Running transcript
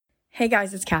Hey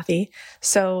guys, it's Kathy.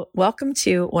 So welcome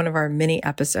to one of our mini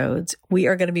episodes. We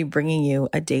are going to be bringing you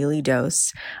a daily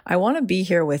dose. I want to be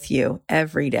here with you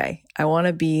every day. I want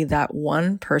to be that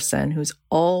one person who's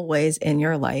always in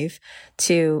your life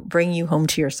to bring you home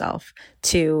to yourself,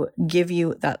 to give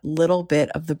you that little bit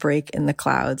of the break in the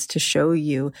clouds, to show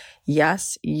you,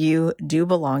 yes, you do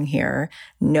belong here.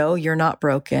 No, you're not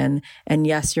broken. And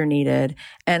yes, you're needed.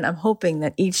 And I'm hoping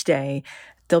that each day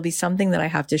there'll be something that I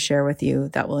have to share with you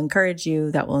that will encourage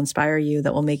you, that will inspire you,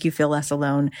 that will make you feel less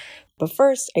alone. But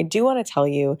first, I do want to tell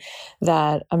you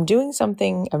that I'm doing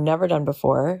something I've never done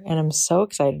before, and I'm so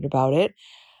excited about it.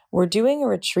 We're doing a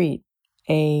retreat,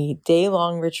 a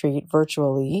day-long retreat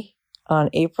virtually on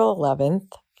April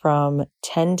 11th from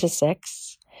 10 to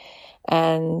 6.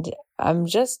 And I'm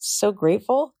just so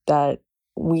grateful that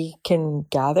we can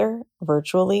gather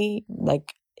virtually.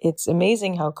 Like, it's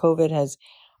amazing how COVID has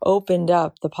opened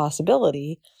up the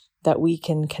possibility that we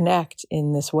can connect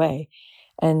in this way.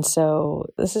 And so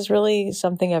this is really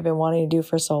something I've been wanting to do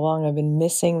for so long. I've been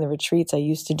missing the retreats I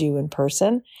used to do in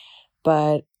person,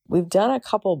 but we've done a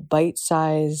couple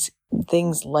bite-sized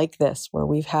things like this where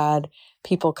we've had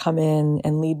people come in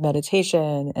and lead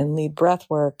meditation and lead breath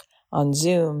work on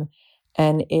Zoom.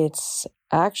 And it's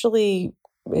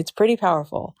pretty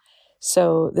powerful.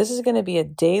 So this is going to be a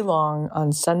day long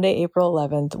on Sunday, April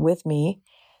 11th with me.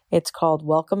 It's called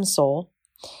Welcome Soul.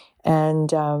 And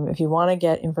if you want to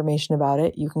get information about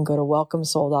it, you can go to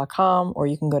welcomesoul.com or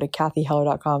you can go to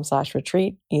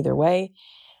kathyheller.com/retreat, either way,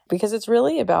 because it's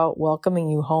really about welcoming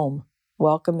you home,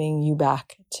 welcoming you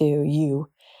back to you.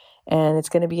 And it's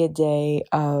going to be a day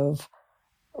of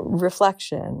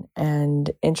reflection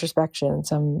and introspection,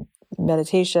 some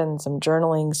meditation, some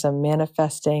journaling, some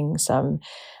manifesting, some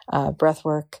breath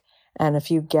work, and a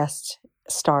few guest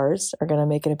stars are going to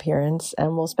make an appearance.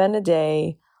 And we'll spend a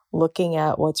day looking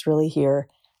at what's really here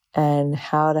and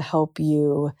how to help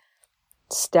you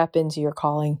step into your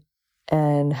calling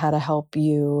and how to help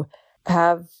you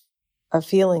have a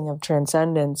feeling of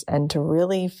transcendence and to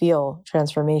really feel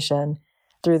transformation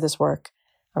through this work.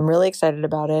 I'm really excited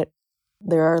about it.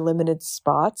 There are limited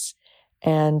spots,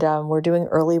 and we're doing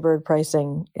early bird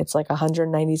pricing. It's like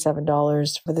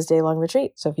 $197 for this day-long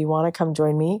retreat. So if you want to come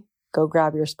join me, go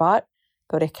grab your spot.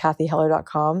 Go to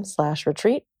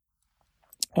kathyheller.com/retreat.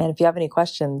 And if you have any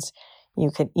questions, you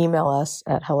can email us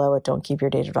at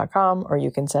hello@don'tkeepyourdata.com, or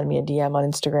you can send me a DM on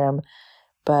Instagram.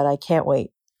 But I can't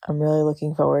wait. I'm really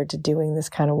looking forward to doing this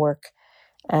kind of work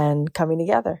and coming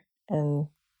together and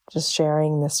just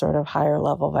sharing this sort of higher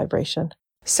level vibration.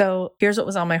 So here's what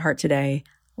was on my heart today.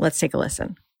 Let's take a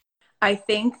listen. I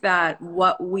think that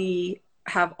what we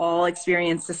have all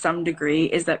experienced to some degree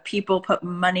is that people put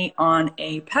money on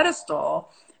a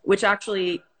pedestal, which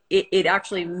actually, it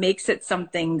actually makes it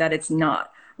something that it's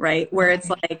not, right? Where it's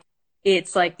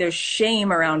like there's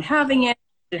shame around having it,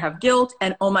 you have guilt,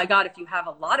 and oh my God, if you have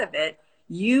a lot of it,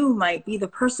 you might be the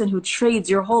person who trades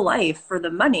your whole life for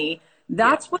the money.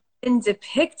 That's what's been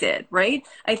depicted, right?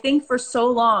 I think for so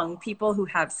long, people who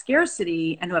have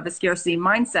scarcity and who have a scarcity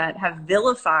mindset have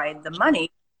vilified the money,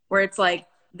 where it's like,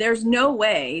 there's no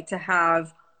way to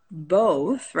have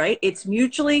both, right? It's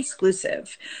mutually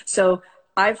exclusive. So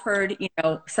I've heard,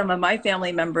 some of my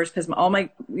family members, because all my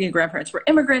grandparents were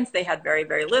immigrants, they had very,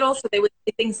 very little. So they would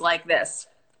say things like this: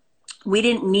 we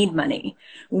didn't need money.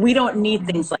 We don't need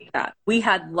things like that. We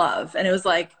had love. And it was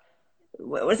like,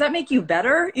 does that make you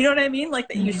better? You know what I mean? Like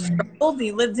that you struggled,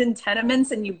 you lived in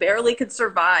tenements and you barely could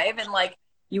survive, and like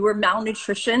you were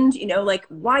malnutritioned, like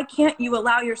why can't you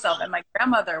allow yourself? And my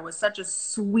grandmother was such a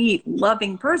sweet,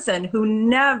 loving person who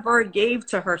never gave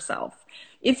to herself.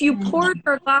 If you poured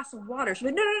her a glass of water, she'd be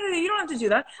like, no, you don't have to do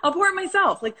that. I'll pour it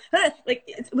myself. Like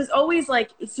it was always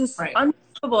like, it's just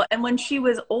unbelievable. And when she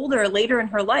was older, later in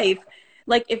her life,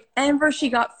 like if ever she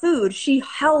got food, she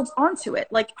held onto it.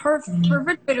 Like her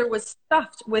refrigerator was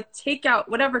stuffed with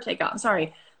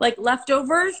like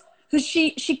leftovers, because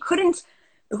she couldn't,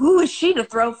 who is she to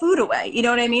throw food away? You know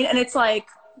what I mean? And it's like,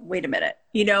 wait a minute,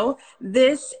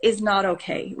 this is not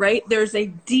okay, right? There's a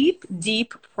deep,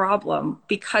 deep problem,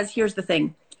 because here's the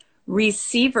thing: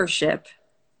 receivership,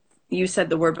 you said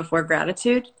the word before,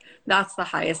 gratitude. That's the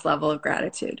highest level of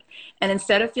gratitude. And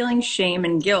instead of feeling shame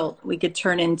and guilt, we could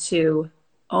turn into,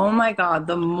 oh my God,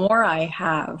 the more I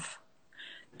have,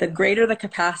 the greater the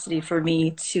capacity for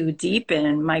me to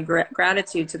deepen my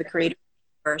gratitude to the creator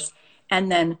universe.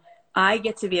 And then I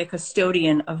get to be a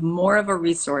custodian of more of a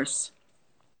resource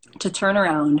to turn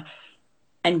around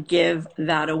and give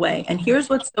that away. And here's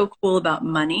what's so cool about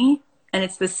money. And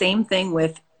it's the same thing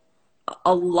with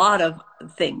a lot of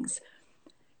things.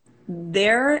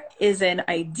 there is an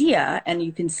idea and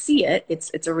you can see it.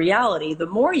 It's a reality. The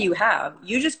more you have,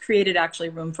 you just created actually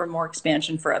room for more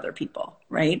expansion for other people,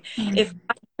 right? Mm-hmm. If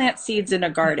I plant seeds in a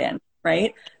garden,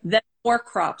 right, then more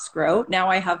crops grow. Now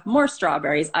I have more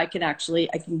strawberries. I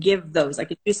can give those. I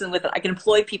can do something with it. I can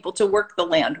employ people to work the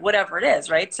land, whatever it is,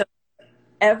 right? So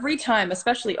every time,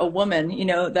 especially a woman,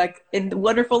 that in the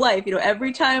wonderful life,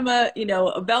 every time a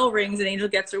bell rings, an angel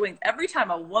gets her wings. Every time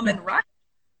a woman rises,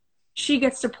 she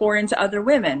gets to pour into other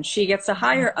women. She gets to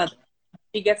hire others.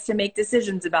 She gets to make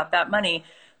decisions about that money.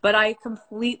 But I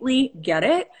completely get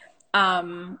it.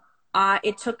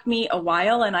 It took me a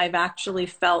while, and I've actually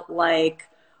felt like,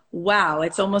 wow,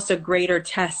 it's almost a greater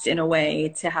test in a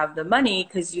way to have the money,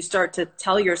 because you start to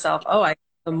tell yourself,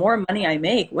 the more money I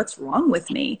make, what's wrong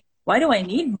with me? Why do I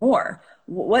need more?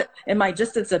 What am I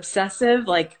just as obsessive?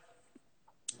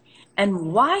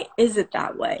 And why is it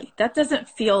that way? That doesn't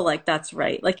feel like that's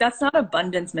right. Like, that's not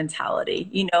abundance mentality,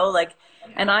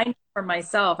 and I know for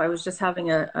myself, I was just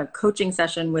having a coaching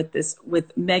session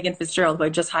with Megan Fitzgerald, who I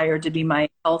just hired to be my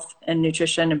health and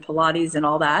nutrition and Pilates and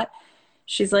all that.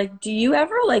 She's like, do you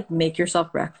ever make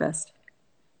yourself breakfast?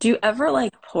 Do you ever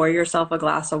pour yourself a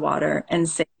glass of water and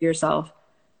say to yourself,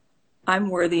 I'm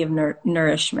worthy of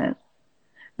nourishment?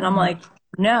 And I'm like,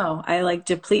 no, I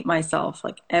deplete myself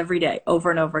every day over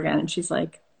and over again. And she's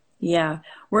like, yeah,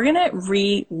 we're going to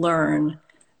relearn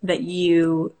that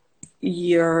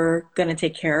you're going to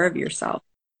take care of yourself.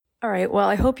 All right. Well,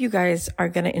 I hope you guys are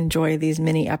going to enjoy these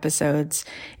mini episodes.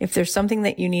 If there's something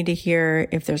that you need to hear,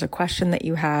 if there's a question that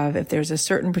you have, if there's a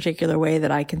certain particular way that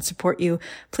I can support you,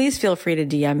 please feel free to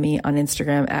DM me on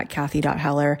Instagram at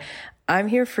Kathy.Heller. I'm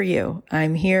here for you.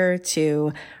 I'm here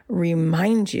to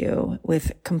remind you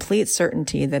with complete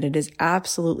certainty that it is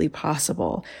absolutely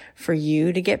possible for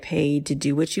you to get paid to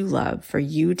do what you love, for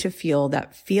you to feel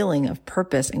that feeling of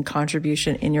purpose and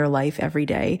contribution in your life every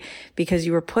day, because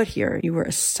you were put here. You were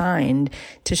assigned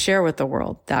to share with the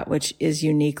world that which is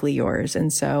uniquely yours.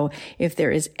 And so if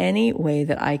there is any way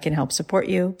that I can help support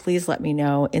you, please let me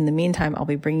know. In the meantime, I'll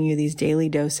be bringing you these daily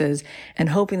doses and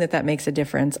hoping that that makes a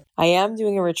difference. I am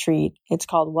doing a retreat. It's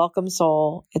called Welcome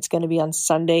Soul. It's going to be on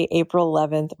Sunday, April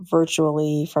 11th,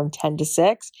 virtually from 10 to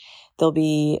 6. There'll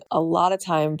be a lot of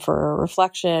time for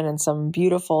reflection and some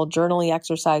beautiful journaling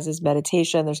exercises,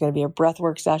 meditation. There's going to be a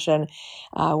breathwork session.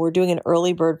 We're doing an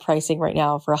early bird pricing right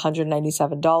now for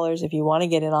 $197. If you want to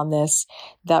get in on this,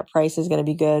 that price is going to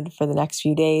be good for the next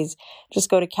few days. Just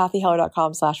go to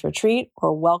kathyheller.com/retreat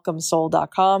or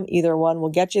welcomesoul.com. Either one will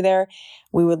get you there.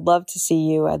 We would love to see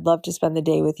you. I'd love to spend the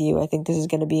day with you. I think this is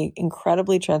going to be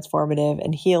incredibly transformative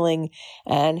and healing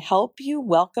and help you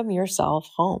welcome yourself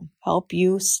home, help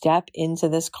you step into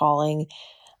this calling.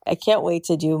 I can't wait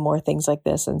to do more things like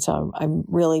this. And so I'm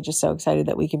really just so excited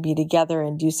that we can be together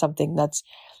and do something that's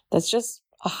just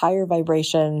a higher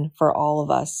vibration for all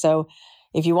of us. So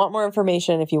if you want more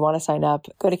information, if you want to sign up,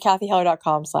 go to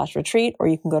kathyheller.com/retreat, or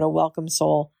you can go to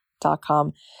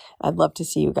welcomesoul.com. I'd love to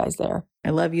see you guys there. I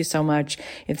love you so much.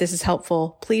 If this is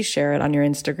helpful, please share it on your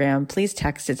Instagram. Please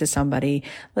text it to somebody.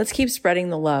 Let's keep spreading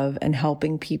the love and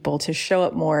helping people to show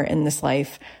up more in this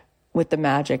life with the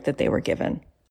magic that they were given.